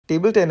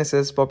Table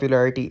tennis's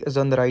popularity is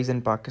on the rise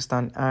in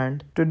Pakistan,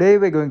 and today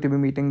we're going to be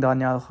meeting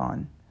Danial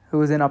Khan,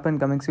 who is an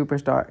up-and-coming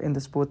superstar in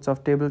the sports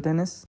of table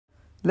tennis.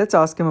 Let's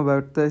ask him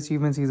about the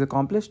achievements he's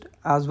accomplished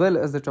as well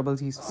as the troubles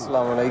he's faced.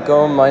 Assalamu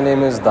alaikum. My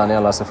name is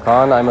Danial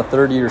Khan. I'm a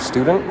third-year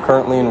student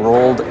currently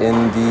enrolled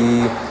in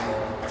the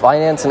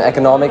Finance and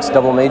Economics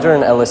double major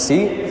in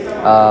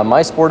LSE.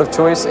 My sport of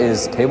choice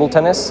is table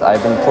tennis.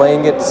 I've been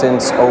playing it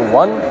since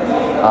 '01.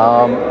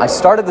 I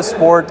started the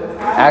sport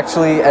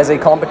actually as a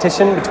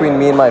competition between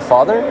me and my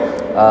father.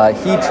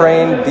 He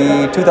trained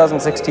the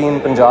 2016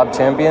 Punjab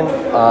champion,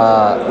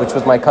 which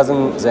was my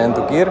cousin Zain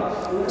Tukir.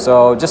 So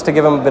just to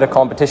give him a bit of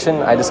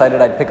competition, I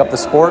decided I'd pick up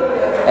the sport,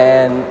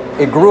 and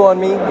it grew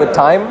on me with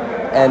time,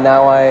 and now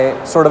I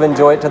sort of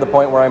enjoy it to the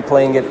point where I'm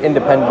playing it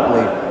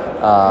independently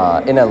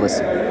in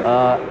LSE.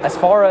 As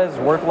far as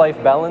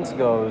work-life balance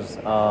goes,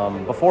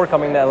 before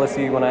coming to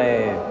LSE, when I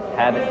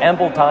had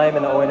ample time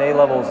in the ONA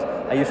levels,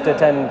 I used to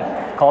attend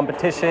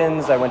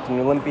competitions. I went to an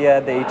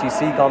Olympiad, the HEC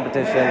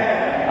competition,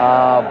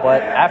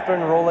 but after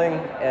enrolling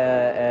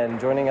and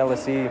joining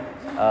LSE,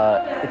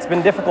 it's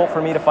been difficult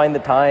for me to find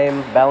the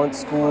time,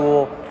 balance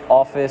school,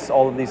 office,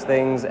 all of these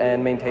things,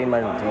 and maintain my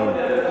routine.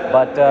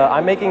 But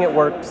I'm making it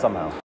work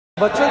somehow.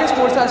 बच्चों के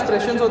sports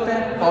aspirations होते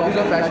हैं, hobbies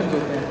और patience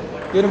होते हैं।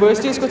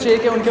 Universities को चाहिए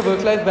कि उनके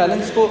वर्क लाइफ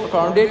बैलेंस को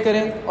अकोमोडेट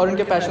करें और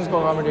उनके पैशंस को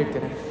अकोमोडेट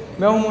करें।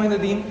 मैं हूं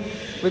Mohinuddin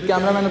with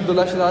cameraman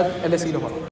Abdullah Shahzad, LSE Lahore.